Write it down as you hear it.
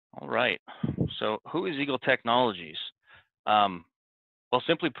right. So who is Eagle Technologies? Um, well,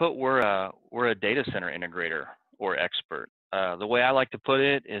 simply put, we're a data center integrator or expert. The way I like to put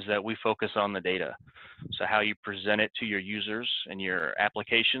it is that we focus on the data. So how you present it to your users and your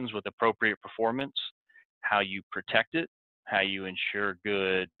applications with appropriate performance, how you protect it, how you ensure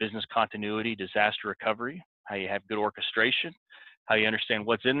good business continuity, disaster recovery, how you have good orchestration, how you understand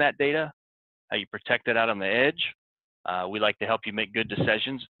what's in that data, how you protect it out on the edge. We like to help you make good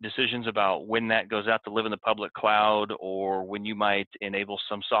decisions about when that goes out to live in the public cloud or when you might enable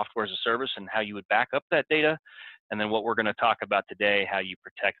some software as a service and how you would back up that data. And then what we're going to talk about today, how you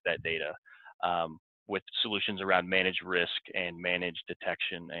protect that data with solutions around managed risk and managed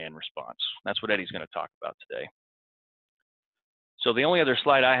detection and response. That's what Eddie's going to talk about today. So the only other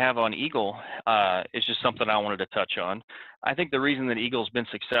slide I have on Eagle is just something I wanted to touch on. I think the reason that Eagle's been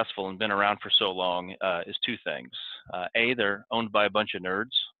successful and been around for so long is two things. A, they're owned by a bunch of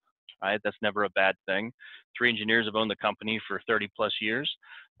nerds, right? That's never a bad thing. 3 engineers have owned the company for 30 plus years.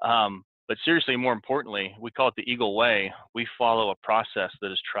 But seriously, more importantly, we call it the Eagle way. We follow a process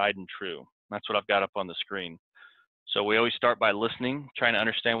that is tried and true. That's what I've got up on the screen. So we always start by listening, trying to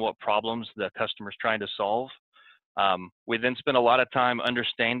understand what problems the customer's trying to solve. We then spend a lot of time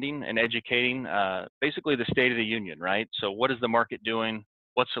understanding and educating basically the state of the union, right? So what is the market doing?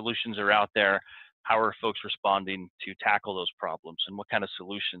 What solutions are out there? How are folks responding to tackle those problems? And what kind of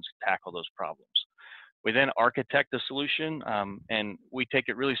solutions tackle those problems? We then architect the solution, and we take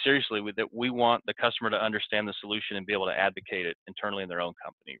it really seriously with that we want the customer to understand the solution and be able to advocate it internally in their own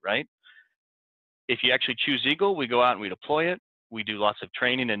company, right? If you actually choose Eagle, we go out and we deploy it. We do lots of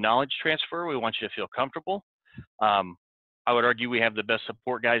training and knowledge transfer. We want you to feel comfortable. I would argue we have the best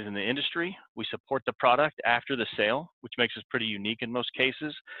support guys in the industry. We support the product after the sale, which makes us pretty unique in most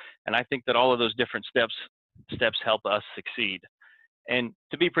cases. And I think that all of those different steps help us succeed. And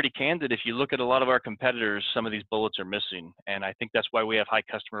to be pretty candid, if you look at a lot of our competitors, some of these bullets are missing. And I think that's why we have high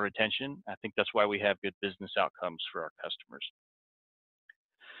customer retention. I think that's why we have good business outcomes for our customers.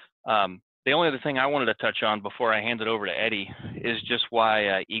 The only other thing I wanted to touch on before I hand it over to Eddie is just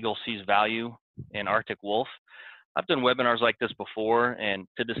why Eagle sees value in Arctic Wolf. I've done webinars like this before, and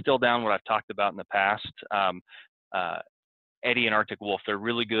to distill down what I've talked about in the past, Eddie and Arctic Wolf, they're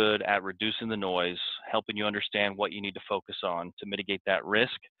really good at reducing the noise, helping you understand what you need to focus on to mitigate that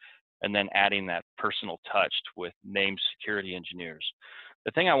risk, and then adding that personal touch with named security engineers.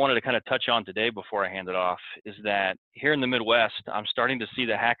 The thing I wanted to kind of touch on today before I hand it off is that here in the Midwest, I'm starting to see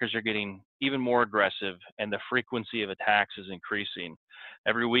the hackers are getting even more aggressive and the frequency of attacks is increasing.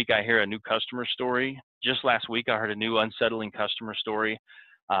 Every week I hear a new customer story. Just last week, I heard a new unsettling customer story.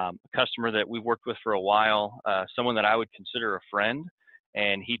 A customer that we've worked with for a while, someone that I would consider a friend.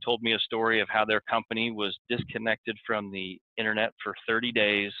 And he told me a story of how their company was disconnected from the internet for 30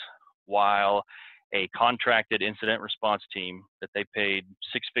 days while a contracted incident response team that they paid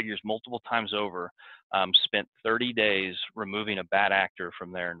 6 figures multiple times over spent 30 days removing a bad actor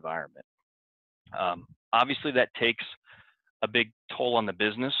from their environment. Obviously, that takes a big toll on the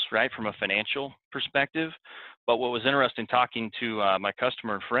business, right, from a financial perspective. But what was interesting talking to my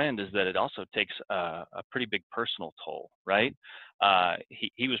customer and friend is that it also takes a pretty big personal toll, right?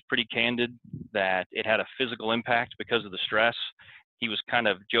 He was pretty candid that it had a physical impact because of the stress. He was kind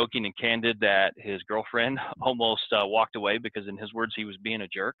of joking and candid that his girlfriend almost walked away because, in his words, he was being a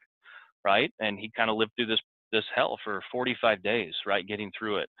jerk, right? And he kind of lived through this hell for 45 days, right, getting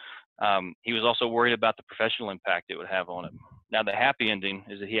through it. He was also worried about the professional impact it would have on him. Now, the happy ending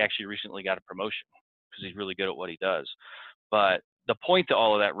is that he actually recently got a promotion because he's really good at what he does. But the point to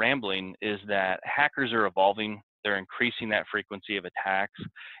all of that rambling is that hackers are evolving. They're increasing that frequency of attacks.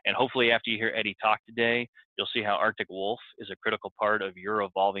 And hopefully after you hear Eddie talk today, you'll see how Arctic Wolf is a critical part of your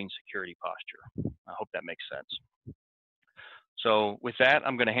evolving security posture. I hope that makes sense. So with that,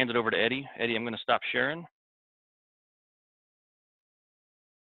 I'm going to hand it over to Eddie. Eddie, I'm going to stop sharing.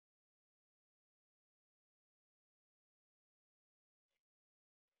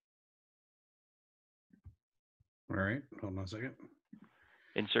 All right, hold on a second.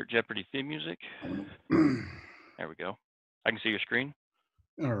 Insert Jeopardy theme music. There we go. I can see your screen.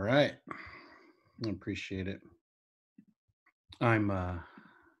 All right. I appreciate it. I'm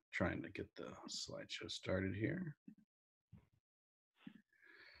trying to get the slideshow started here.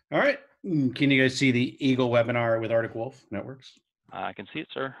 All right. Can you guys see the Eagle webinar with Arctic Wolf Networks? I can see it,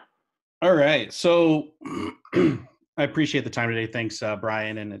 sir. All right. So I appreciate the time today. Thanks,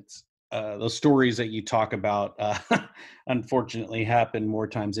 Brian. And it's those stories that you talk about, unfortunately, happen more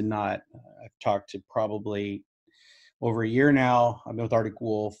times than not. I've talked to probably over a year now. I've been with Arctic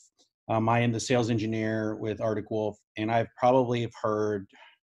Wolf. I am the sales engineer with Arctic Wolf, and I've probably heard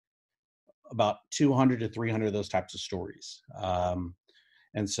about 200 to 300 of those types of stories.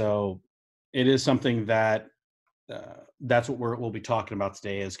 And so it is something that that's what we'll be talking about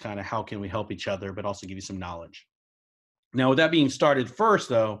today, is kind of how can we help each other, but also give you some knowledge. Now, with that being started first,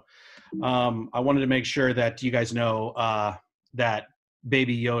 though, I wanted to make sure that you guys know that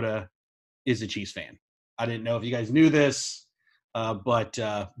Baby Yoda is a Chiefs fan. I didn't know if you guys knew this, but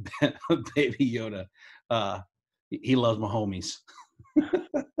Baby Yoda, he loves my homies.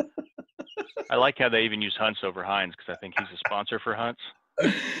 I like how they even use Hunts over Heinz, because I think he's a sponsor for Hunts.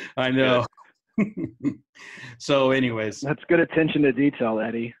 I know. So anyways. That's good attention to detail,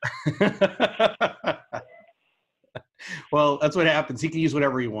 Eddie. Well, that's what happens. He can use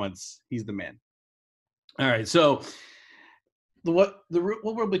whatever he wants. He's the man. All right. So what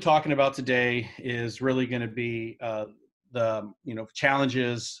we'll be talking about today is really going to be the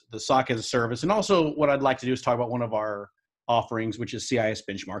challenges, the SOC as a service, and also what I'd like to do is talk about one of our offerings, which is CIS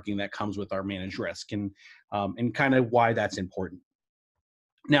benchmarking that comes with our managed risk, and kind of why that's important.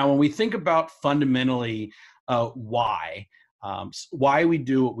 Now, when we think about fundamentally why we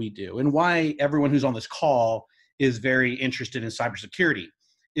do what we do, and why everyone who's on this call is very interested in cybersecurity,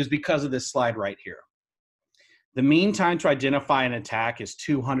 is because of this slide right here. The mean time to identify an attack is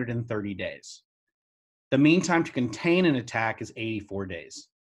 230 days. The mean time to contain an attack is 84 days.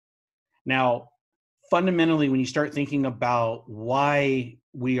 Now, fundamentally, when you start thinking about why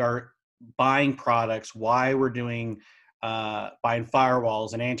we are buying products, why we're doing buying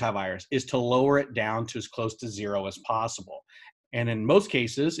firewalls and antivirus, is to lower it down to as close to zero as possible. And in most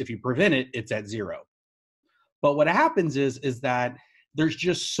cases, if you prevent it, it's at zero. But what happens is that there's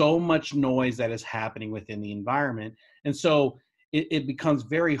just so much noise that is happening within the environment. And so it becomes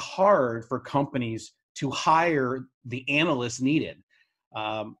very hard for companies to hire the analysts needed.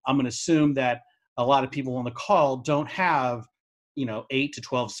 I'm going to assume that a lot of people on the call don't have 8 to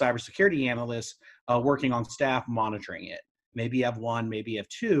 12 cybersecurity analysts working on staff monitoring it. Maybe you have one, maybe you have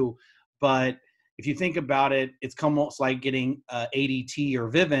two, but if you think about it, it's almost like getting ADT or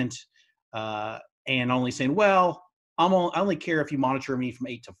Vivint and only saying, well, I only care if you monitor me from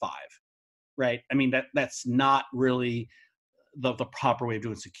 8 to 5, right? I mean, that's not really the proper way of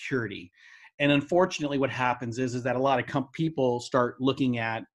doing security. And unfortunately, what happens is that a lot of people start looking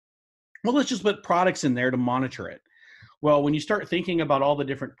at, well, let's just put products in there to monitor it. Well, when you start thinking about all the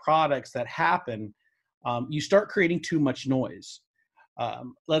different products that happen, you start creating too much noise.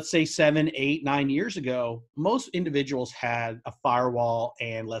 Let's say 7, 8, 9 years ago, most individuals had a firewall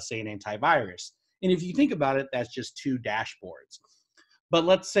and, let's say, an antivirus. And if you think about it, that's just 2 dashboards. But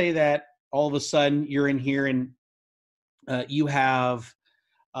let's say that all of a sudden you're in here and you have,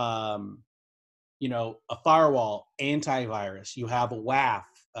 a firewall, antivirus, you have a WAF,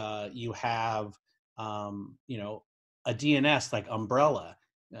 you have, a DNS like Umbrella,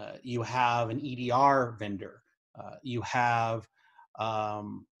 you have an EDR vendor, you have,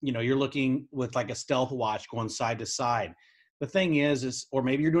 you're looking with like a stealth watch going side to side. The thing is, or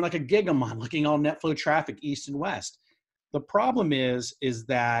maybe you're doing like a Gigamon, looking on NetFlow traffic east and west. The problem is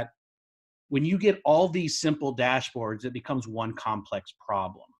that when you get all these simple dashboards, it becomes one complex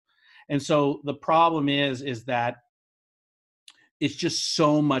problem. And so the problem is that it's just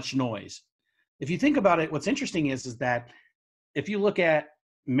so much noise. If you think about it, what's interesting is that if you look at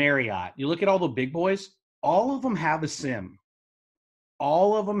Marriott, you look at all the big boys, all of them have a SIM.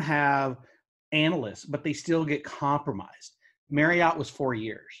 All of them have analysts, but they still get compromised. Marriott was 4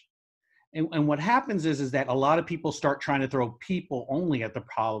 years. And what happens is that a lot of people start trying to throw people only at the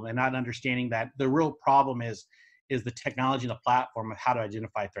problem and not understanding that the real problem is the technology and the platform of how to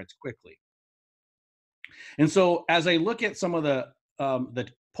identify threats quickly. And so as I look at some of the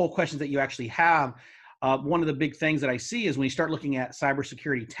poll questions that you actually have, one of the big things that I see is when you start looking at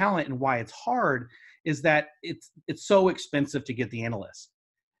cybersecurity talent and why it's hard is that it's so expensive to get the analysts.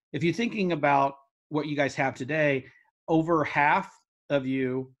 If you're thinking about what you guys have today, over half of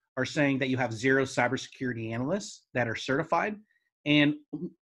you are saying that you have 0 cybersecurity analysts that are certified, and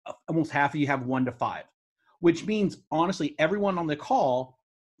almost half of you have 1 to 5, which means honestly, everyone on the call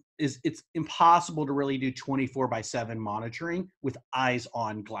it's impossible to really do 24/7 monitoring with eyes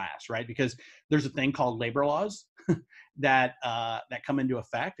on glass, right? Because there's a thing called labor laws that come into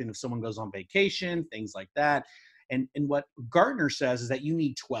effect, and if someone goes on vacation, things like that, and what Gartner says is that you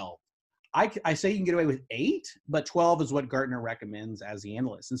need 12. I say you can get away with 8, but 12 is what Gartner recommends as the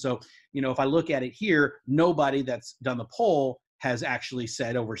analyst. And so, if I look at it here, nobody that's done the poll has actually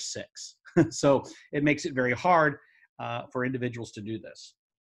said over 6. So it makes it very hard for individuals to do this.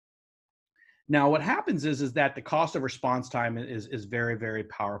 Now, what happens is that the cost of response time is very, very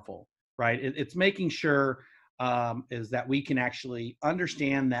powerful, right? It's making sure is that we can actually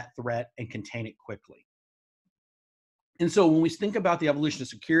understand that threat and contain it quickly. And so when we think about the evolution of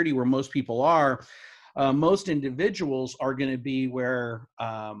security, where most people are, most individuals are going to be where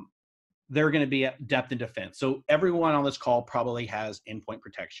they're going to be at depth and defense. So everyone on this call probably has endpoint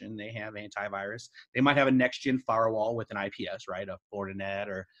protection. They have antivirus. They might have a next-gen firewall with an IPS, right? A Fortinet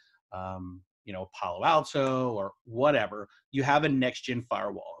or, Palo Alto or whatever. You have a next-gen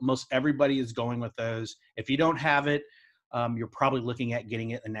firewall. Most everybody is going with those. If you don't have it, you're probably looking at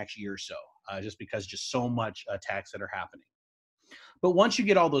getting it the next year or so, just because just so much attacks that are happening. But once you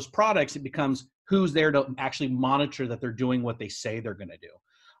get all those products, it becomes who's there to actually monitor that they're doing what they say they're going to do.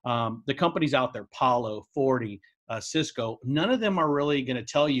 The companies out there, Palo, Forti, Cisco, none of them are really going to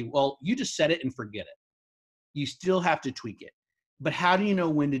tell you, well, you just set it and forget it. You still have to tweak it. But how do you know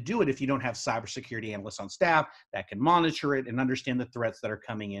when to do it if you don't have cybersecurity analysts on staff that can monitor it and understand the threats that are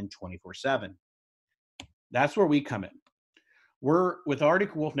coming in 24/7? That's where we come in. We're with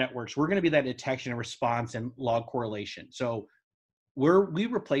Arctic Wolf Networks, we're going to be that detection and response and log correlation. So we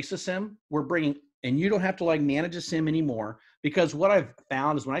replace a SIEM. We're bringing, and you don't have to manage a SIEM anymore, because what I've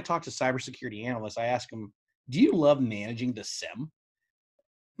found is when I talk to cybersecurity analysts, I ask them, do you love managing the SIEM?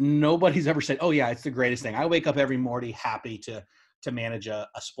 Nobody's ever said, oh yeah, it's the greatest thing. I wake up every morning happy to manage a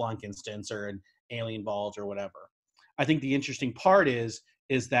Splunk instance or an Alien Vault or whatever. I think the interesting part is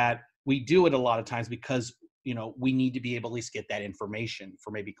that we do it a lot of times because we need to be able to at least get that information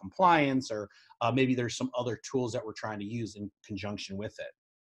for maybe compliance, or maybe there's some other tools that we're trying to use in conjunction with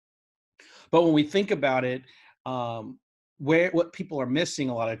it. But when we think about it, what people are missing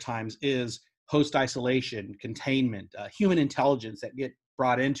a lot of times is host isolation, containment, human intelligence that get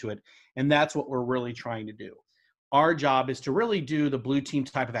brought into it. And that's what we're really trying to do. Our job is to really do the blue team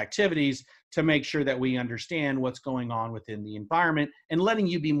type of activities to make sure that we understand what's going on within the environment and letting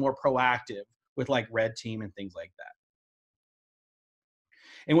you be more proactive with red team and things like that.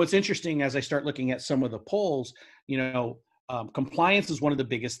 And what's interesting, as I start looking at some of the polls, compliance is one of the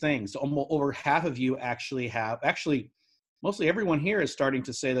biggest things. Almost over half of you actually mostly everyone here is starting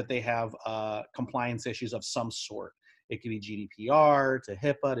to say that they have compliance issues of some sort. It could be GDPR to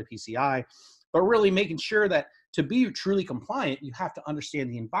HIPAA to PCI, but really making sure that to be truly compliant, you have to understand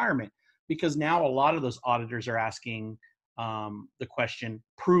the environment, because now a lot of those auditors are asking the question,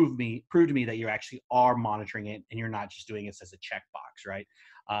 prove to me that you actually are monitoring it and you're not just doing it as a checkbox, right?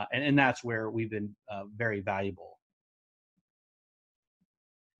 And that's where we've been very valuable.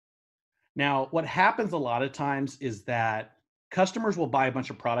 Now, what happens a lot of times is that customers will buy a bunch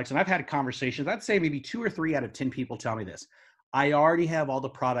of products, and I've had conversations, I'd say maybe 2 or 3 out of 10 people tell me this: I already have all the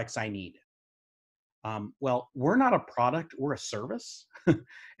products I need. Well, we're not a product, we're a service.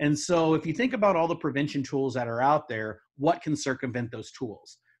 And so if you think about all the prevention tools that are out there, what can circumvent those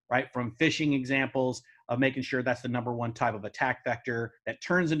tools, right? From phishing examples of making sure that's the #1 type of attack vector that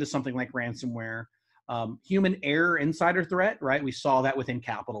turns into something like ransomware. Human error insider threat, right? We saw that within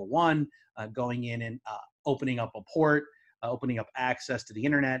Capital One, going in and opening up a port, opening up access to the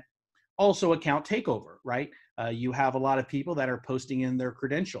internet. Also account takeover, right? You have a lot of people that are posting in their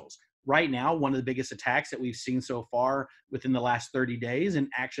credentials. Right now, one of the biggest attacks that we've seen so far within the last 30 days, and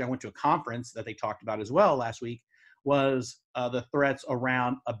actually I went to a conference that they talked about as well last week, was the threats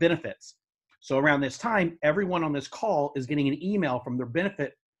around benefits. So around this time, everyone on this call is getting an email from their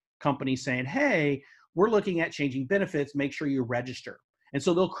benefit company saying, hey, we're looking at changing benefits, make sure you register. And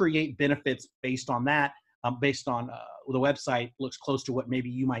so they'll create benefits based on that, based on the website looks close to what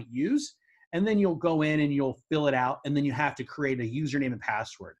maybe you might use. And then you'll go in and you'll fill it out, and then you have to create a username and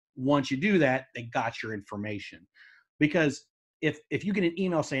password. Once you do that, they got your information. Because if you get an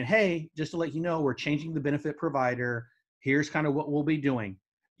email saying, hey, just to let you know, we're changing the benefit provider, here's kind of what we'll be doing,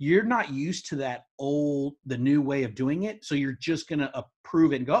 you're not used to the new way of doing it. So you're just going to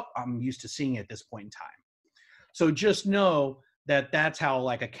approve it and go, oh, I'm used to seeing it at this point in time. So just know that that's how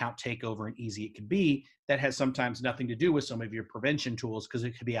account takeover and easy it can be. That has sometimes nothing to do with some of your prevention tools, because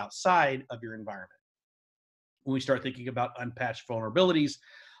it could be outside of your environment. When we start thinking about unpatched vulnerabilities,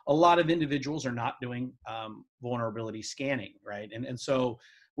 a lot of individuals are not doing vulnerability scanning, right? And so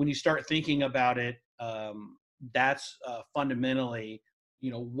when you start thinking about it, that's fundamentally,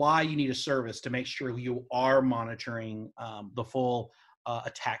 why you need a service to make sure you are monitoring the full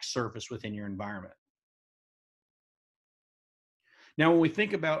attack surface within your environment. Now, when we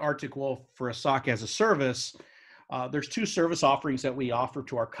think about Arctic Wolf for a SOC as a service, there's 2 service offerings that we offer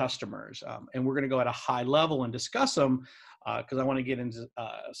to our customers. And we're going to go at a high level and discuss them because I want to get into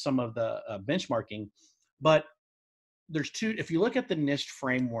some of the benchmarking. But there's 2, if you look at the NIST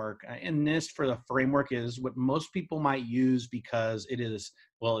framework, and NIST for the framework is what most people might use because it is,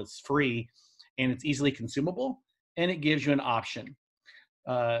 well, it's free and it's easily consumable, and it gives you an option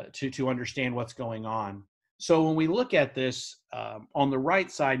to understand what's going on. So when we look at this, on the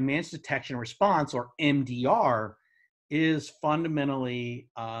right side, managed detection and response, or MDR, is fundamentally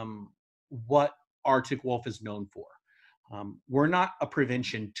what Arctic Wolf is known for. We're not a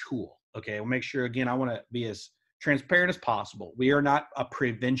prevention tool. Okay, we'll make sure, again, I want to be as transparent as possible. We are not a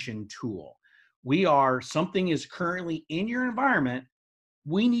prevention tool. We are, something is currently in your environment.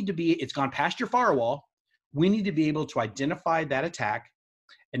 We need to be, it's gone past your firewall. We need to be able to identify that attack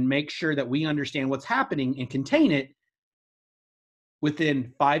and make sure that we understand what's happening and contain it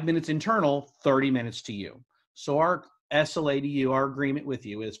within 5 minutes internal, 30 minutes to you. So our SLA to you, our agreement with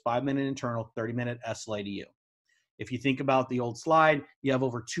you, is 5 minute internal, 30-minute SLA to you. If you think about the old slide, you have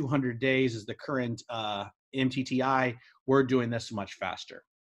over 200 days as the current MTTI. We're doing this much faster.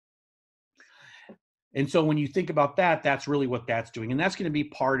 And so when you think about that, that's really what that's doing. And that's going to be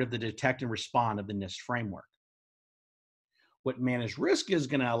part of the detect and respond of the NIST framework. What managed risk is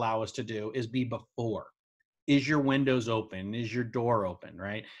going to allow us to do is be before. Is your windows open? Is your door open,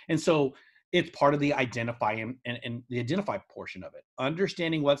 right? And so it's part of the identify and the identify portion of it.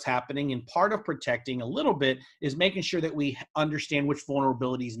 Understanding what's happening, and part of protecting a little bit is making sure that we understand which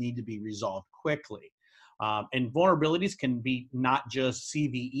vulnerabilities need to be resolved quickly. And vulnerabilities can be not just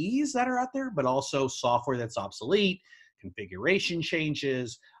CVEs that are out there, but also software that's obsolete, configuration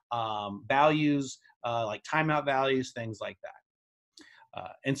changes, values, like timeout values, things like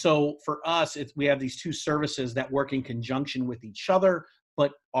that. And so for us, we have these two services that work in conjunction with each other,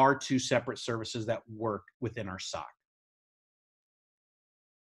 but are two separate services that work within our SOC.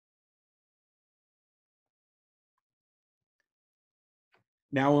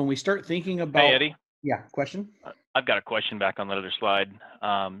 Now, when we start thinking about— Hey, Eddie. Yeah, question? I've got a question back on that other slide.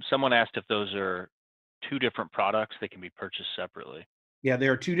 Someone asked if those are two different products that can be purchased separately. Yeah,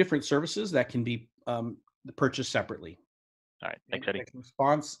 there are two different services that can be purchased separately. All right, thanks, Eddie.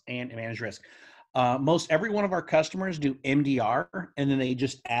 Response and managed risk. Most every one of our customers do MDR, and then they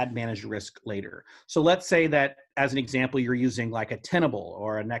just add managed risk later. So let's say that, as an example, you're using like a Tenable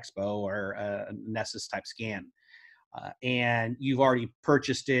or a Nexpo or a Nessus type scan, and you've already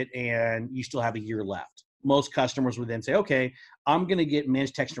purchased it and you still have a year left. Most customers would then say, okay, I'm going to get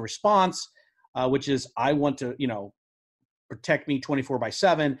managed detection and response, which is, I want to, protect me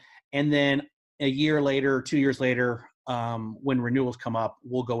 24/7. And then a year later, 2 years later, when renewals come up,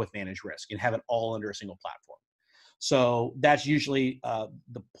 we'll go with managed risk and have it all under a single platform. So that's usually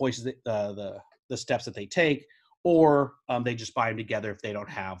the points that the steps that they take, or they just buy them together if they don't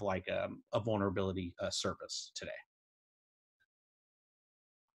have like a vulnerability service today.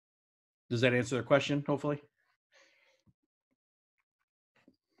 Does that answer their question, hopefully?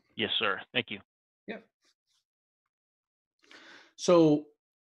 Yes, sir. Thank you. Yep. So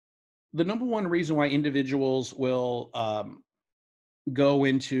the number one reason why individuals will go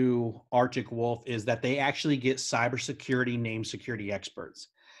into Arctic Wolf is that they actually get cybersecurity named security experts.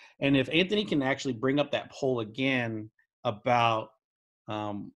 And if Anthony can actually bring up that poll again about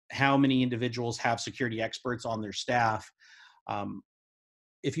how many individuals have security experts on their staff,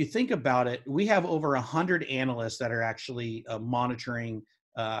 if you think about it, we have over 100 analysts that are actually monitoring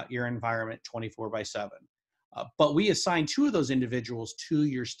your environment 24/7. But we assign 2 of those individuals to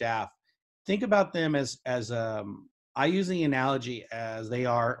your staff. Think about them as I use the analogy as they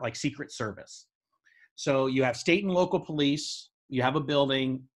are like Secret Service. So you have state and local police, you have a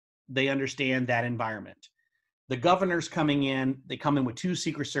building, they understand that environment. The governor's coming in, they come in with 2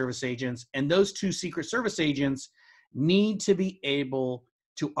 Secret Service agents, and those 2 Secret Service agents need to be able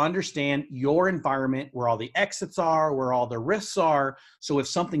to understand your environment, where all the exits are, where all the risks are. So if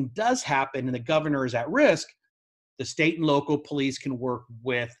something does happen and the governor is at risk, the state and local police can work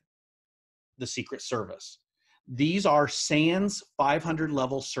with the Secret Service. These are SANS 500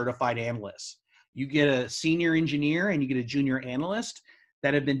 level certified analysts. You get a senior engineer and you get a junior analyst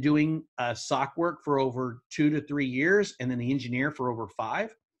that have been doing SOC work for over 2 to 3 years, and then the engineer for over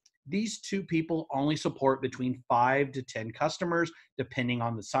 5. These 2 people only support between 5 to 10 customers, depending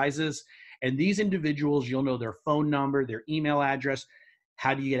on the sizes. And these individuals, you'll know their phone number, their email address,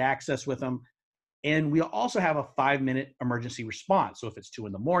 how do you get access with them. And we also have a 5-minute emergency response. So if it's 2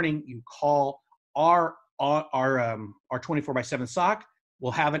 in the morning, you call our 24/7 SOC.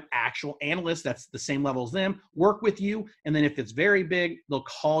 We'll have an actual analyst that's the same level as them work with you. And then if it's very big, they'll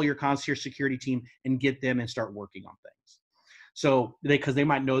call your concierge security team and get them and start working on things. So because they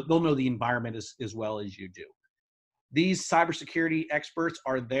might know, they'll know the environment as well as you do. These cybersecurity experts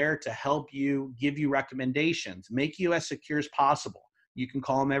are there to help you, give you recommendations, make you as secure as possible. You can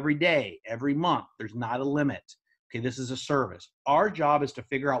call them every day, every month. There's not a limit. Okay, this is a service. Our job is to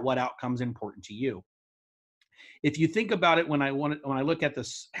figure out what outcomes important to you. If you think about it, when I look at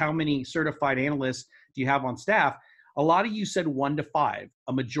this, how many certified analysts do you have on staff? A lot of you said 1 to 5.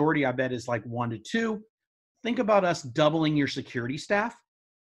 A majority, I bet, is like 1 to 2. Think about us doubling your security staff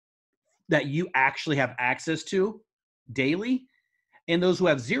that you actually have access to daily. And those who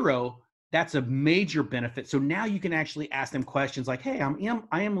have 0, that's a major benefit. So now you can actually ask them questions like, hey,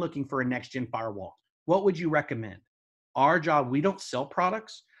 I am looking for a next-gen firewall. What would you recommend? Our job, we don't sell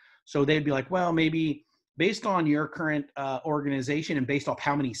products. So they'd be like, well, maybe based on your current organization and based off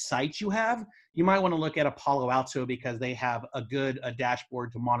how many sites you have, you might want to look at a Palo Alto because they have a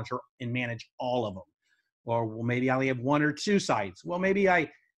dashboard to monitor and manage all of them. Or well, maybe I only have 1 or 2 sites. Well, maybe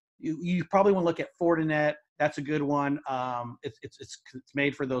you probably want to look at Fortinet. That's a good one. It's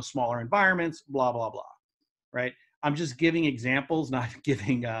made for those smaller environments, blah, blah, blah, right? I'm just giving examples, not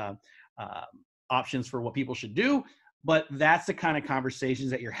giving options for what people should do, but that's the kind of conversations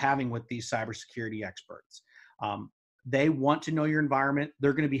that you're having with these cybersecurity experts. They want to know your environment.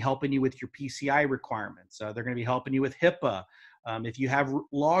 They're going to be helping you with your PCI requirements. They're going to be helping you with HIPAA. If you have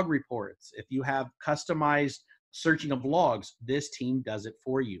log reports, if you have customized searching of logs, this team does it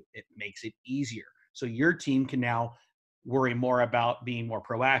for you. It makes it easier. So your team can now worry more about being more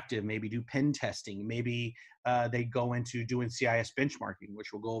proactive, maybe do pen testing, maybe they go into doing CIS benchmarking,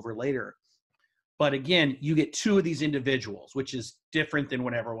 which we'll go over later. But again, you get 2 of these individuals, which is different than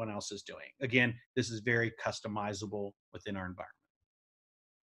what everyone else is doing. Again, this is very customizable within our environment.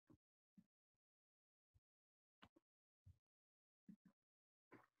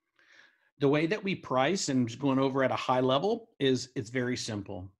 The way that we price, and just going over at a high level, is it's very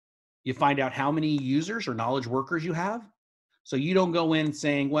simple. You find out how many users or knowledge workers you have. So you don't go in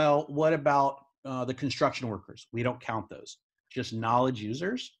saying, well, what about the construction workers? We don't count those. Just knowledge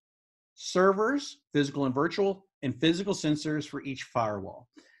users, servers, physical and virtual, and physical sensors for each firewall.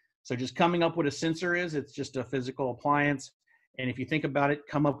 So just coming up what a sensor is, it's just a physical appliance. And if you think about it,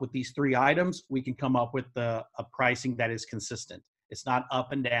 come up with these 3 items, we can come up with a pricing that is consistent. It's not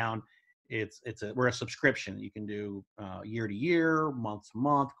up and down. We're a subscription. You can do year to year, month to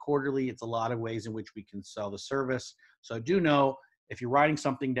month, quarterly. It's a lot of ways in which we can sell the service. So do know if you're writing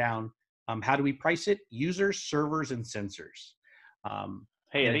something down, how do we price it? Users, servers, and sensors.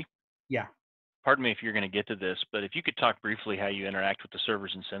 Hey, Eddie. Yeah. Pardon me if you're going to get to this, but if you could talk briefly how you interact with the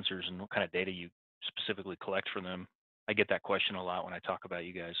servers and sensors and what kind of data you specifically collect from them. I get that question a lot when I talk about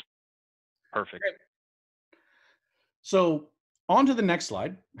you guys. Perfect. Great. So on to the next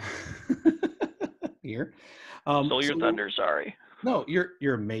slide here. Stole your thunder, sorry. No,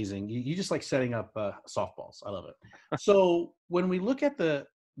 you're amazing. You just like setting up softballs. I love it. So when we look at the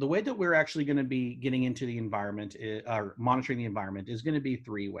way that we're actually going to be getting into the environment or monitoring the environment is going to be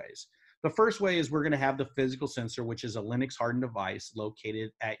 3 ways. The first way is we're going to have the physical sensor, which is a Linux hardened device located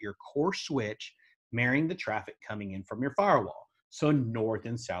at your core switch, marrying the traffic coming in from your firewall. So north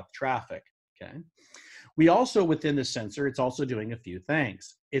and south traffic, okay? We also, within the sensor, it's also doing a few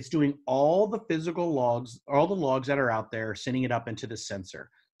things. It's doing all the physical logs, all the logs that are out there, sending it up into the sensor.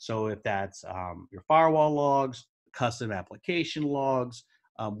 So if that's your firewall logs, custom application logs,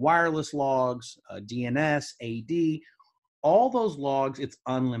 wireless logs, DNS, AD, all those logs, it's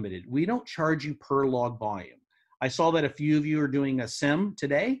unlimited. We don't charge you per log volume. I saw that a few of you are doing a SIM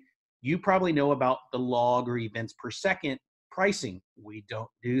today. You probably know about the log or events per second pricing. We don't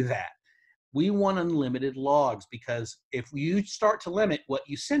do that. We want unlimited logs because if you start to limit what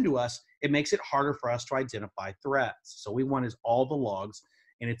you send to us, it makes it harder for us to identify threats. So we want is all the logs,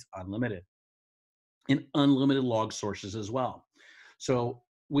 and it's unlimited. And unlimited log sources as well. So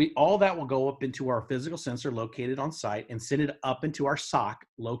all that will go up into our physical sensor located on site and send it up into our SOC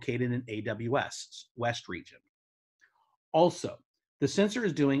located in AWS West region. Also, the sensor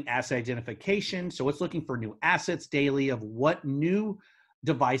is doing asset identification. So it's looking for new assets daily of what new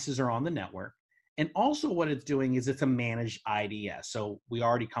devices are on the network. And also what it's doing is it's a managed IDS. So we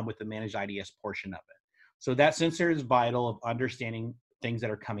already come with the managed IDS portion of it. So that sensor is vital of understanding things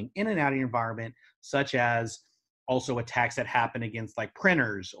that are coming in and out of your environment, such as also attacks that happen against like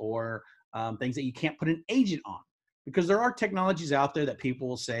printers or things that you can't put an agent on. Because there are technologies out there that people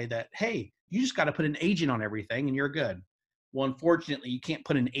will say that, hey, you just got to put an agent on everything and you're good. Well, unfortunately, you can't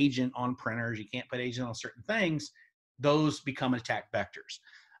put an agent on printers. You can't put agent on certain things. Those become attack vectors.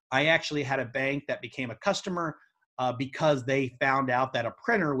 I actually had a bank that became a customer because they found out that a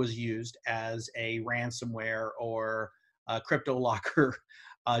printer was used as a ransomware or a crypto locker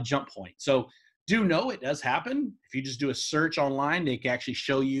jump point. So do know it does happen. If you just do a search online, they can actually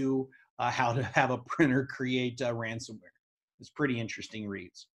show you how to have a printer create ransomware. It's pretty interesting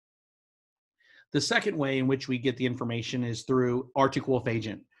reads. The second way in which we get the information is through Arctic Wolf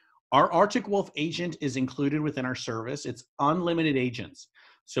Agent. Our Arctic Wolf Agent is included within our service. It's unlimited agents.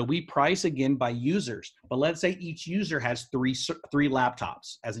 So we price again by users, but let's say each user has three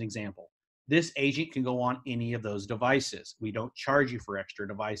laptops as an example. This agent can go on any of those devices. We don't charge you for extra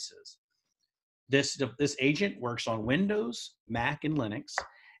devices. This agent works on Windows, Mac, and Linux,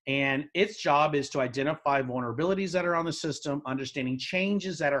 and its job is to identify vulnerabilities that are on the system, understanding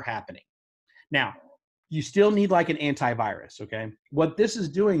changes that are happening. Now, you still need like an antivirus, okay? What this is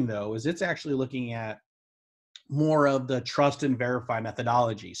doing though, is it's actually looking at more of the trust and verify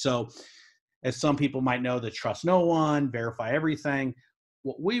methodology. So as some people might know, the trust no one, verify everything.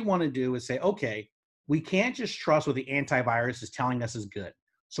 What we want to do is say, okay, we can't just trust what the antivirus is telling us is good.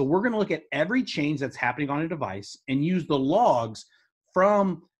 So we're going to look at every change that's happening on a device and use the logs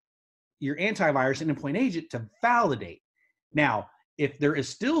from your antivirus and endpoint agent to validate. Now, if there is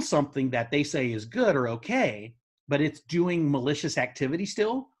still something that they say is good or okay, but it's doing malicious activity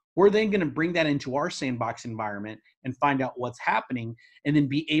still, we're then going to bring that into our sandbox environment and find out what's happening and then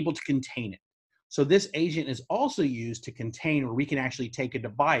be able to contain it. So this agent is also used to contain where we can actually take a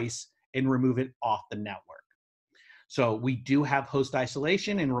device and remove it off the network. So we do have host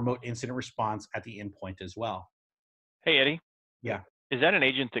isolation and remote incident response at the endpoint as well. Hey, Eddie. Yeah. Is that an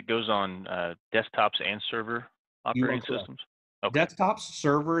agent that goes on desktops and server operating systems? Okay. Desktops,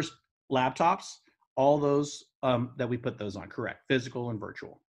 servers, laptops, all those that we put those on, correct, physical and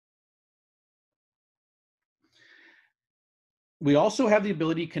virtual. We also have the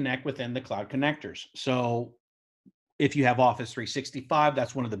ability to connect within the cloud connectors. So if you have Office 365,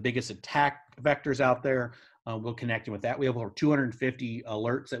 that's one of the biggest attack vectors out there. We'll connect in with that. We have over 250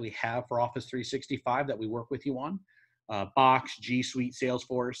 alerts that we have for Office 365 that we work with you on. Box, G Suite,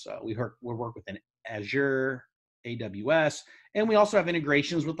 Salesforce. We work within Azure, AWS, and we also have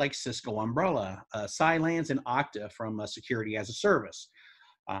integrations with like Cisco Umbrella, Cylance, and Okta from Security as a Service.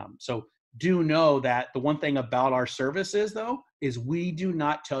 So do know that the one thing about our services, though, is we do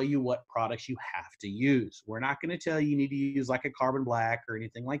not tell you what products you have to use. We're not going to tell you need to use like a Carbon Black or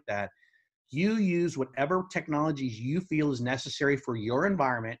anything like that. You use whatever technologies you feel is necessary for your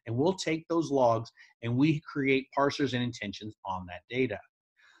environment, and we'll take those logs and we create parsers and intentions on that data.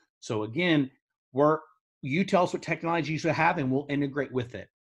 So again, you tell us what technology you should have and we'll integrate with it.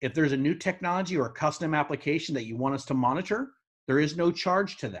 If there's a new technology or a custom application that you want us to monitor, there is no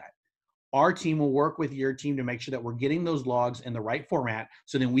charge to that. Our team will work with your team to make sure that we're getting those logs in the right format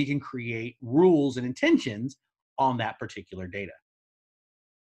so then we can create rules and intentions on that particular data.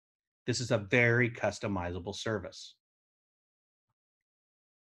 This is a very customizable service.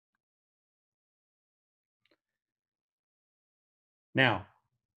 Now,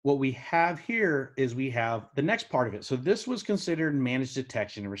 what we have here is we have the next part of it. So this was considered managed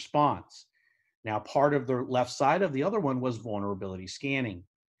detection and response. Now, part of the left side of the other one was vulnerability scanning.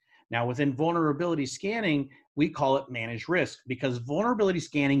 Now, within vulnerability scanning, we call it managed risk because vulnerability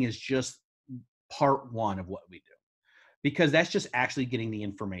scanning is just part one of what we do, because that's just actually getting the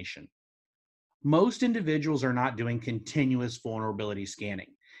information. Most individuals are not doing continuous vulnerability scanning.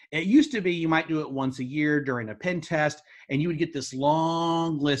 It used to be you might do it once a year during a pen test, and you would get this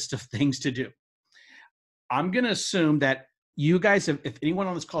long list of things to do. I'm going to assume that you guys have, if anyone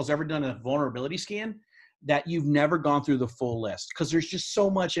on this call has ever done a vulnerability scan, that you've never gone through the full list because there's just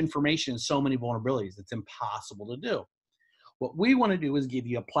so much information, so many vulnerabilities, it's impossible to do. What we want to do is give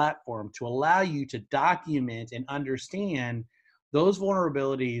you a platform to allow you to document and understand those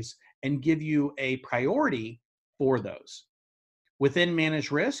vulnerabilities and give you a priority for those. Within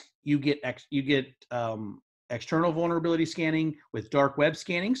managed risk, you get external vulnerability scanning with dark web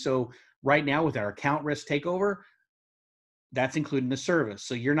scanning. So right now with our account risk takeover, that's included in the service.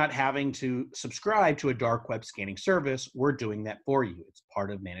 So you're not having to subscribe to a dark web scanning service. We're doing that for you. It's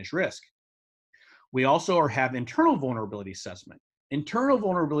part of managed risk. We also have internal vulnerability assessment. Internal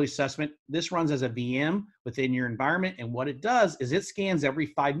vulnerability assessment, this runs as a VM within your environment. And what it does is it scans every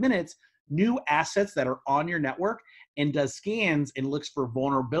 5 minutes new assets that are on your network and does scans and looks for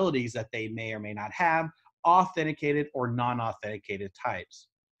vulnerabilities that they may or may not have, authenticated or non-authenticated types.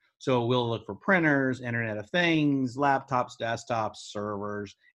 So we'll look for printers, Internet of Things, laptops, desktops,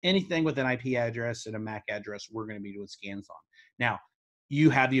 servers, anything with an IP address and a MAC address, we're going to be doing scans on. Now,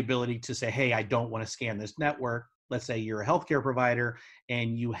 you have the ability to say, hey, I don't want to scan this network. Let's say you're a healthcare provider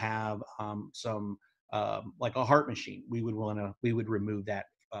and you have like a heart machine. We would remove that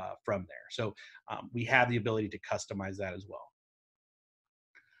from there. So we have the ability to customize that as well.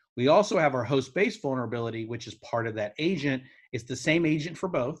 We also have our host-based vulnerability, which is part of that agent. It's the same agent for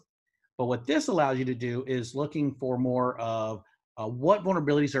both. But what this allows you to do is looking for more of what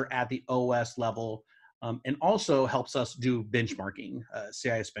vulnerabilities are at the OS level, and also helps us do benchmarking,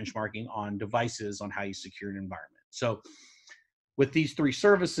 CIS benchmarking on devices on how you secure an environment. So with these three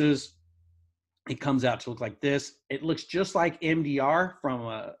services, it comes out to look like this. It looks just like MDR from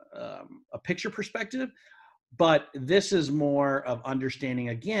a picture perspective, but this is more of understanding,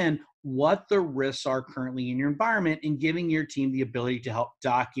 again, what the risks are currently in your environment and giving your team the ability to help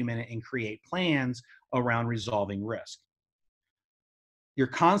document it and create plans around resolving risk. Your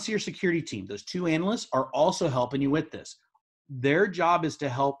concierge security team, those two analysts, are also helping you with this. Their job is to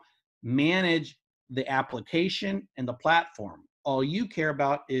help manage the application and the platform. All you care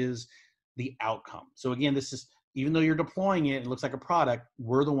about is the outcome. So again, this is, even though you're deploying it, it looks like a product,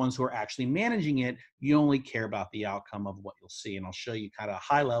 we're the ones who are actually managing it. You only care about the outcome of what you'll see. And I'll show you kind of a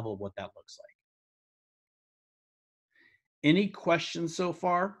high level of what that looks like. Any questions so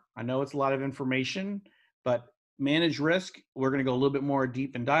far? I know it's a lot of information, but manage risk, we're going to go a little bit more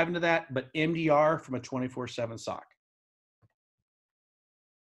deep and dive into that, but MDR from a 24/7 SOC.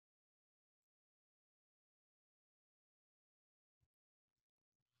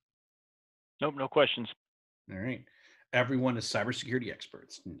 Nope, no questions. All right. Everyone is cybersecurity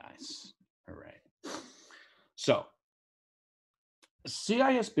experts. Nice. All right. So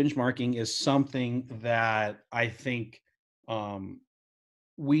CIS benchmarking is something that I think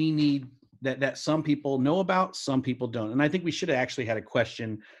we need, that some people know about, some people don't. And I think we should have actually had a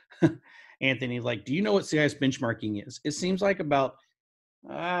question, Anthony, like, do you know what CIS benchmarking is? It seems like about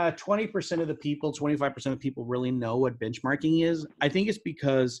 20% of the people, 25% of people really know what benchmarking is. I think it's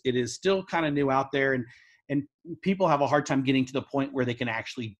because it is still kind of new out there, and people have a hard time getting to the point where they can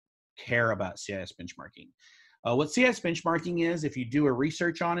actually care about CIS benchmarking. What CIS benchmarking is, if you do a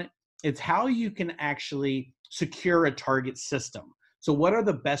research on it, it's how you can actually secure a target system. So what are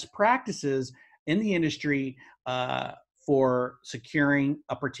the best practices in the industry for securing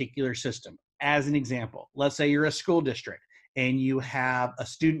a particular system? As an example, let's say you're a school district and you have a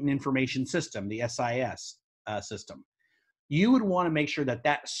student information system, the SIS system. You would want to make sure that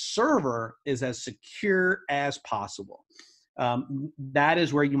that server is as secure as possible. That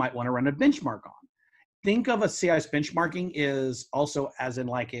is where you might want to run a benchmark on. Think of a CIS benchmarking is also as in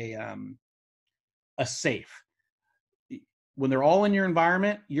like a safe. When they're all in your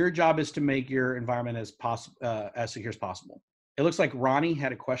environment, your job is to make your environment as secure as possible. It looks like Ronnie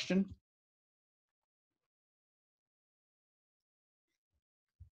had a question.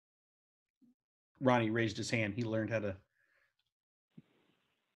 Ronnie raised his hand. He learned how to.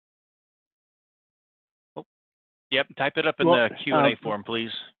 Oh, yep. Type it up in the Q&A form,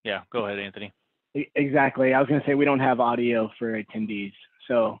 please. Yeah, go ahead, Anthony. Exactly. I was going to say we don't have audio for attendees.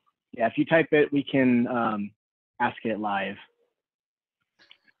 So yeah, if you type it, we can ask it live.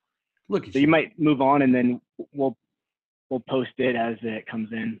 Look at so you might move on, and then we'll post it as it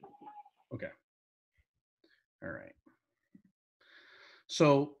comes in. Okay. All right.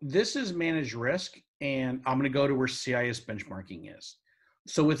 So this is managed risk, and I'm going to go to where CIS benchmarking is.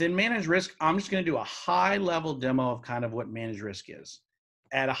 So within managed risk, I'm just going to do a high level demo of kind of what managed risk is.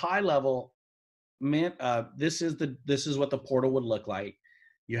 At a high level, this is what the portal would look like.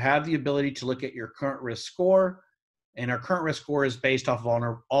 You have the ability to look at your current risk score, and our current risk score is based off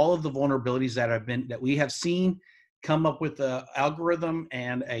of all of the vulnerabilities that we have seen, come up with an algorithm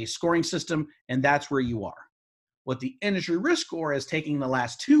and a scoring system, and that's where you are. What the industry risk score is taking the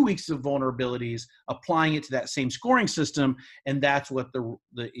last 2 weeks of vulnerabilities, applying it to that same scoring system, and that's what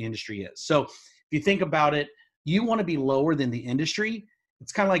the industry is. So if you think about it, you want to be lower than the industry.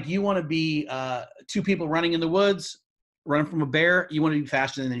 It's kind of like you want to be two people running in the woods, running from a bear. You want to be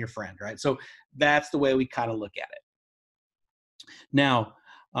faster than your friend, right? So that's the way we kind of look at it. Now,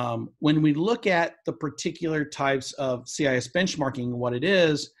 when we look at the particular types of CIS benchmarking, what it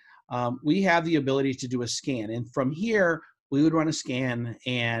is, we have the ability to do a scan. And from here, we would run a scan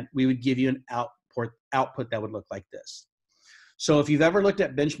and we would give you an output that would look like this. So if you've ever looked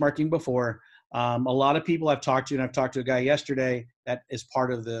at benchmarking before, a lot of people I've talked to, and I've talked to a guy yesterday that is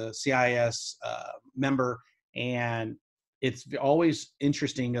part of the CIS member, and it's always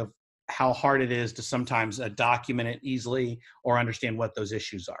interesting of how hard it is to sometimes document it easily or understand what those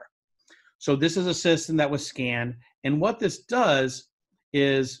issues are. So this is a system that was scanned, and what this does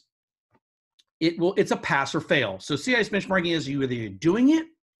is it's a pass or fail. So CIS benchmarking is you either doing it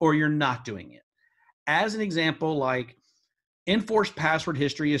or you're not doing it. As an example, like enforced password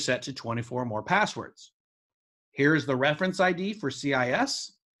history is set to 24 or more passwords. Here is the reference ID for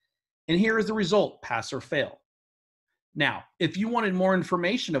CIS, and here is the result, pass or fail. Now, if you wanted more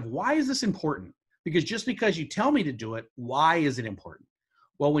information of why is this important, because just because you tell me to do it, why is it important?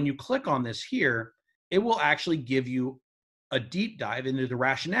 Well, when you click on this here, it will actually give you a deep dive into the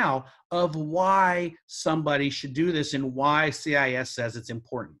rationale of why somebody should do this and why CIS says it's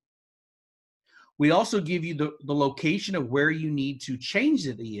important. We also give you the location of where you need to change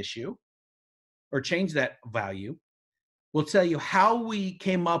the issue or change that value. We'll tell you how we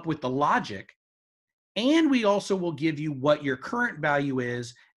came up with the logic, and we also will give you what your current value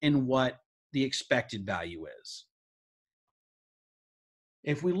is and what the expected value is.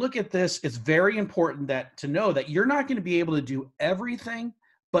 If we look at this, it's very important to know that you're not going to be able to do everything,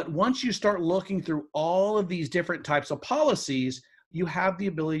 but once you start looking through all of these different types of policies, you have the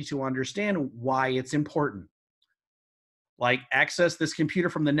ability to understand why it's important. Like, access this computer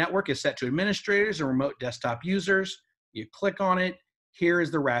from the network is set to administrators and remote desktop users. You click on it. Here is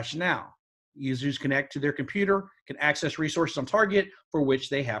the rationale. Users connect to their computer, can access resources on target for which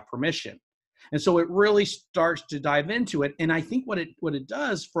they have permission. And so it really starts to dive into it. And I think what it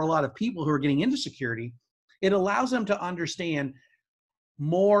does for a lot of people who are getting into security, it allows them to understand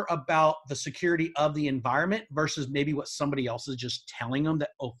more about the security of the environment versus maybe what somebody else is just telling them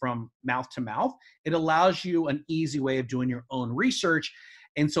from mouth to mouth. It allows you an easy way of doing your own research.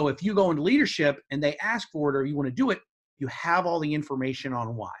 And so if you go into leadership and they ask for it or you want to do it, you have all the information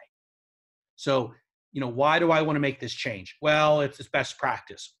on why. So, why do I want to make this change? Well, it's best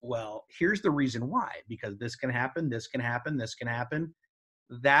practice. Well, here's the reason why, because this can happen, this can happen, this can happen.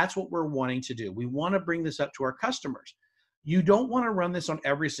 That's what we're wanting to do. We want to bring this up to our customers. You don't want to run this on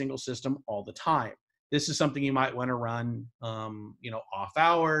every single system all the time. This is something you might want to run, off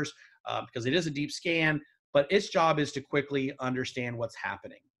hours, because it is a deep scan, but its job is to quickly understand what's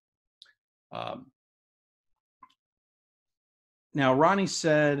happening. Now, Ronnie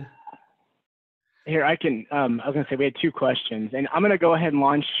said, here, I can, I was going to say we had 2 questions, and I'm going to go ahead and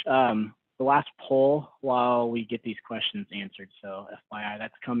launch the last poll while we get these questions answered. So FYI,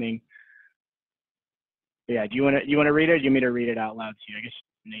 that's coming. But yeah, do you want to read it, or do you want me to read it out loud to you? I guess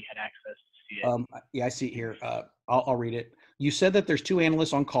you had access to see it. Yeah, I see it here. I'll read it. You said that there's 2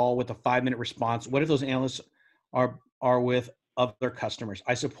 analysts on call with a 5-minute response. What if those analysts are with other customers?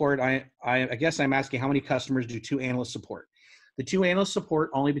 I guess I'm asking, how many customers do 2 analysts support? The 2 analysts support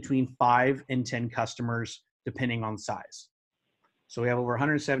only between 5 and 10 customers, depending on size. So we have over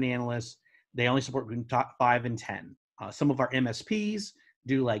 170 analysts. They only support between 5 and 10. Some of our MSPs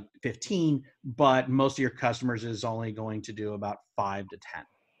do like 15, but most of your customers is only going to do about 5 to 10.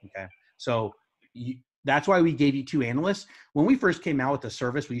 Okay. So that's why we gave you 2 analysts. When we first came out with the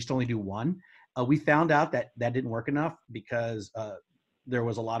service, we used to only do 1. We found out that didn't work enough because there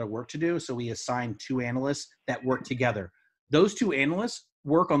was a lot of work to do. So we assigned 2 analysts that work together. Those 2 analysts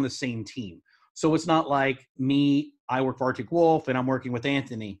work on the same team. So it's not like I work for Arctic Wolf and I'm working with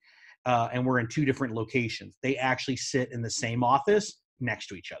Anthony and we're in 2 different locations. They actually sit in the same office next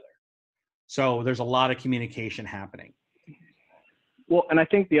to each other. So there's a lot of communication happening. Well, and I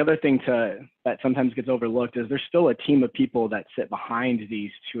think the other thing that sometimes gets overlooked is there's still a team of people that sit behind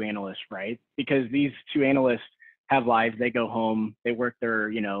these 2 analysts, right? Because these 2 analysts have lives, they go home, they work their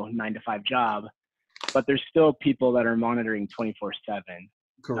 9 to 5 job, but there's still people that are monitoring 24/7.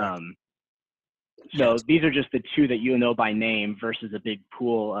 Correct. So these are just the 2 that by name versus a big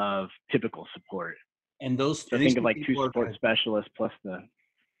pool of typical support. And those, so think of like 2 support specialists plus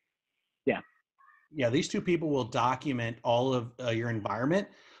these 2 people will document all of your environment.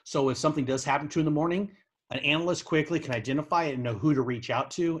 So if something does happen to in the morning, an analyst quickly can identify it and know who to reach out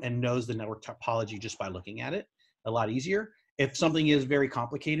to and knows the network topology just by looking at it. A lot easier. If something is very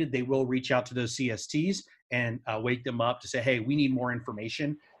complicated, they will reach out to those CSTs and wake them up to say, hey, we need more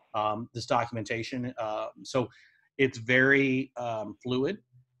information, this documentation. So it's very fluid,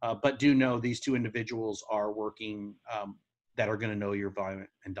 but do know these 2 individuals are working that are going to know your environment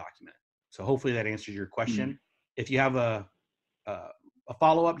and document it. So hopefully that answers your question. Mm-hmm. If you have a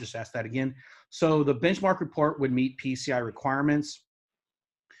follow-up, just ask that again. So the benchmark report would meet PCI requirements.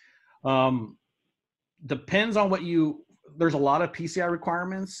 Depends on there's a lot of PCI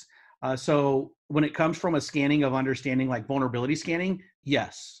requirements. So when it comes from a scanning of understanding like vulnerability scanning,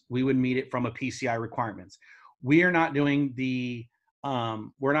 yes, we would meet it from a PCI requirements. We are not doing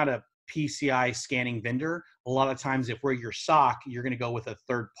we're not a PCI scanning vendor. A lot of times if we're your SOC, you're going to go with a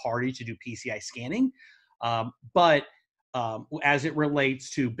third party to do PCI scanning. But as it relates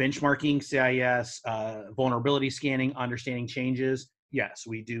to benchmarking, CIS, vulnerability scanning, understanding changes, yes,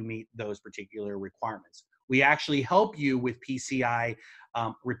 we do meet those particular requirements. We actually help you with PCI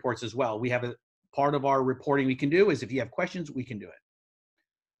reports as well. We have a part of our reporting we can do is if you have questions, we can do it.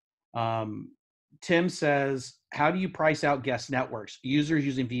 Tim says, how do you price out guest networks? Users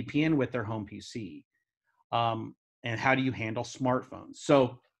using VPN with their home PC. And how do you handle smartphones?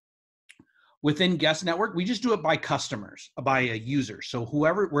 So Within Guest Network, we just do it by customers, by a user. So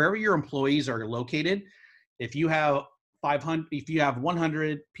wherever your employees are located, if you have 500, if you have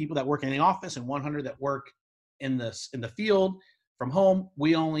 100 people that work in the office and 100 that work in the field from home,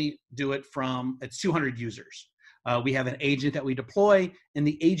 we only do it from, it's 200 users. We have an agent that we deploy, and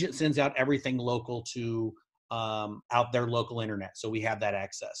the agent sends out everything local to out their local internet. So we have that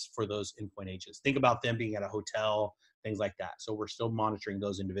access for those endpoint agents. Think about them being at a hotel, things like that. So we're still monitoring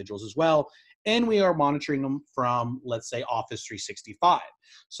those individuals as well. And we are monitoring them from, let's say, Office 365.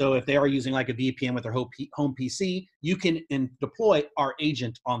 So if they are using like a VPN with their home PC, you can deploy our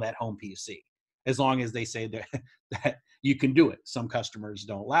agent on that home PC, as long as they say that you can do it. Some customers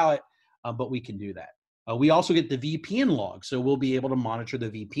don't allow it, but we can do that. We also get the VPN log, so we'll be able to monitor the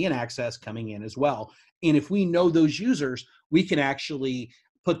VPN access coming in as well. And if we know those users, we can actually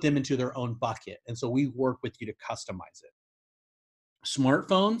put them into their own bucket. And so we work with you to customize it.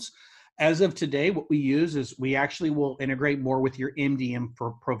 Smartphones, as of today, what we use is we actually will integrate more with your MDM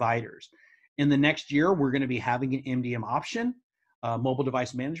providers. In the next year, we're going to be having an MDM option, mobile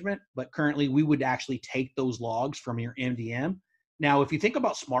device management, but currently we would actually take those logs from your MDM. Now, if you think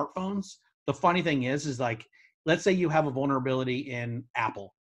about smartphones, the funny thing is like, let's say you have a vulnerability in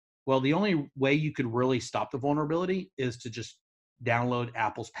Apple. Well, the only way you could really stop the vulnerability is to just download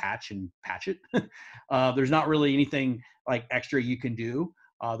Apple's patch and patch it. There's not really anything like extra you can do.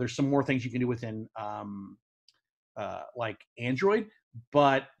 There's some more things you can do within like Android,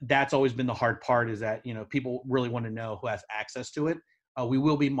 but that's always been the hard part, is that, you know, people really want to know who has access to it. We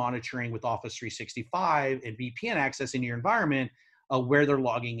will be monitoring with Office 365 and VPN access in your environment where they're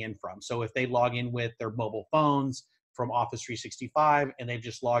logging in from. So if they log in with their mobile phones from Office 365 and they've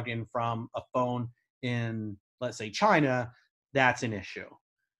just logged in from a phone in, let's say, China, that's an issue.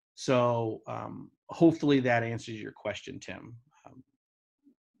 So hopefully that answers your question, Tim,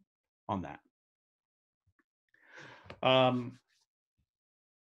 on that. And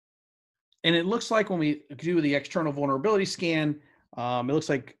it looks like when we do the external vulnerability scan, it looks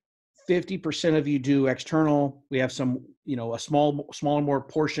like 50% of you do external. We have some, you know, a smaller more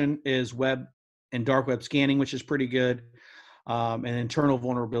portion is web and dark web scanning, which is pretty good, and internal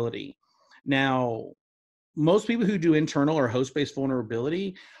vulnerability. Now, most people who do internal or host-based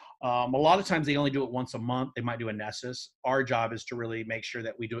vulnerability, a lot of times they only do it once a month. They might do a Nessus. Our job is to really make sure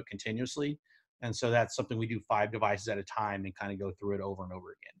that we do it continuously. And so that's something we do 5 devices at a time and kind of go through it over and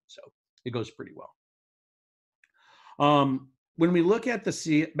over again. So it goes pretty well. When we look at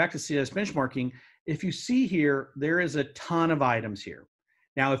back to CIS benchmarking, if you see here, there is a ton of items here.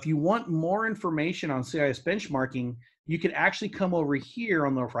 Now, if you want more information on CIS benchmarking, you can actually come over here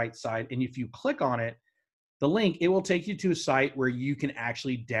on the right side, and if you click on it, the link, it will take you to a site where you can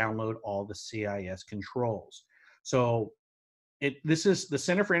actually download all the CIS controls. So this is the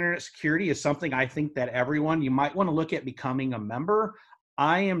Center for Internet Security is something I think that everyone, you might want to look at becoming a member.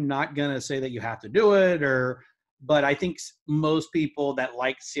 I am not going to say that you have to do it, but I think most people that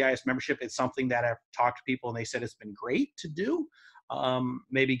like CIS membership, it's something that I've talked to people and they said it's been great to do.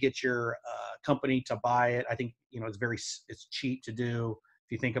 Maybe get your company to buy it. I think, you know, it's cheap to do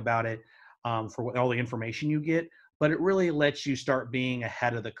if you think about it, for all the information you get, but it really lets you start being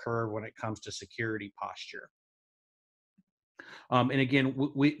ahead of the curve when it comes to security posture. And again,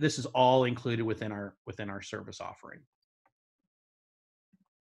 this is all included within our service offering.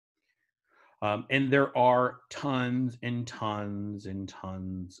 And there are tons and tons and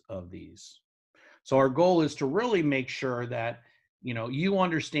tons of these. So our goal is to really make sure that, you know, you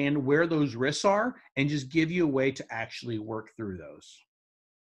understand where those risks are and just give you a way to actually work through those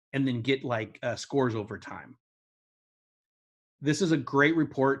and then get like scores over time. This is a great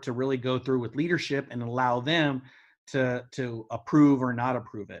report to really go through with leadership and allow them to approve or not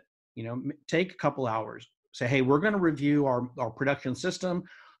approve it. You know, take a couple hours, say, hey, we're going to review our production system.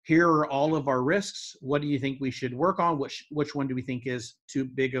 Here are all of our risks. What do you think we should work on? Which one do we think is too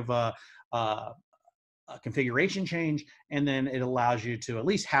big of a configuration change? And then it allows you to at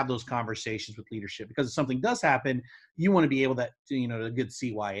least have those conversations with leadership, because if something does happen, you want to be able to, you know, a good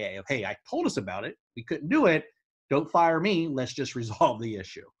CYA of, hey, I told us about it. We couldn't do it. Don't fire me. Let's just resolve the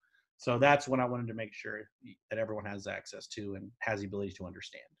issue. So that's what I wanted to make sure that everyone has access to and has the ability to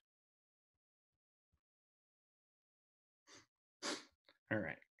understand. All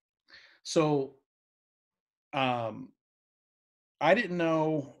right. So I didn't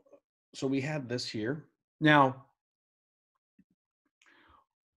know. So we had this here. Now,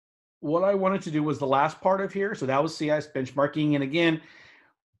 what I wanted to do was the last part of here. So that was CIS benchmarking. And again,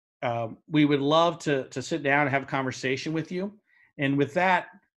 we would love to sit down and have a conversation with you. And with that,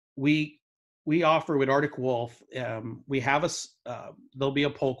 we we offer with Arctic Wolf, we have there'll be a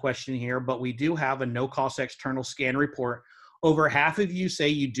poll question here, but we do have a no-cost external scan report. Over half of you say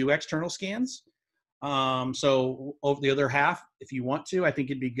you do external scans. So over the other half, if you want to, I think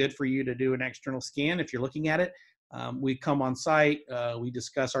it'd be good for you to do an external scan if you're looking at it. We come on site, we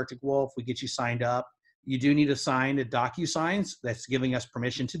discuss Arctic Wolf, we get you signed up. You do need to sign a DocuSign that's giving us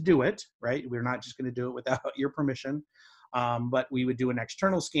permission to do it, right? We're not just going to do it without your permission. But we would do an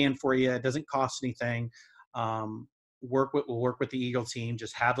external scan for you. It doesn't cost anything. We'll work with the Eagle team,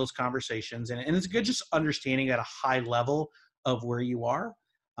 just have those conversations. And it's good just understanding at a high level of where you are.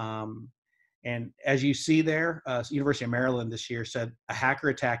 And as you see there, University of Maryland this year said a hacker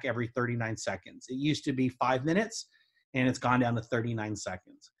attack every 39 seconds. It used to be 5 minutes, and it's gone down to 39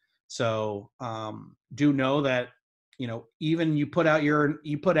 seconds. So do know that, even you put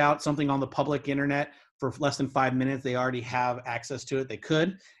out something on the public internet for less than 5 minutes, they already have access to it. They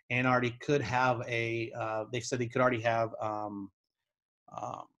could, and already could have they said they could already have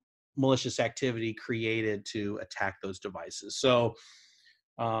malicious activity created to attack those devices. So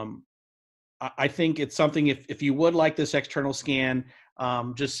I think it's something, if you would like this external scan,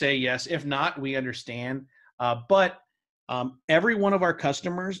 just say yes. If not, we understand. But every one of our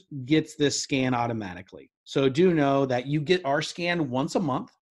customers gets this scan automatically. So do know that you get our scan once a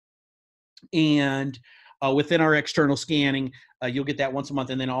month. And within our external scanning, you'll get that once a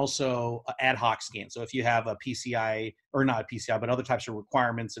month, and then also ad hoc scan. So if you have a PCI, or not a PCI, but other types of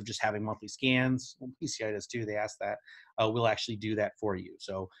requirements of just having monthly scans, well, PCI does too, they ask that, we'll actually do that for you.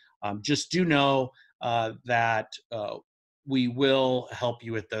 So just do know that we will help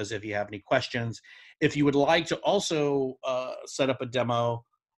you with those if you have any questions. If you would like to also set up a demo,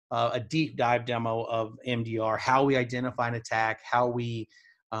 a deep dive demo of MDR, how we identify an attack, how we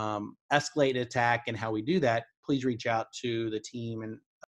escalate an attack, and how we do that, please reach out to the team, and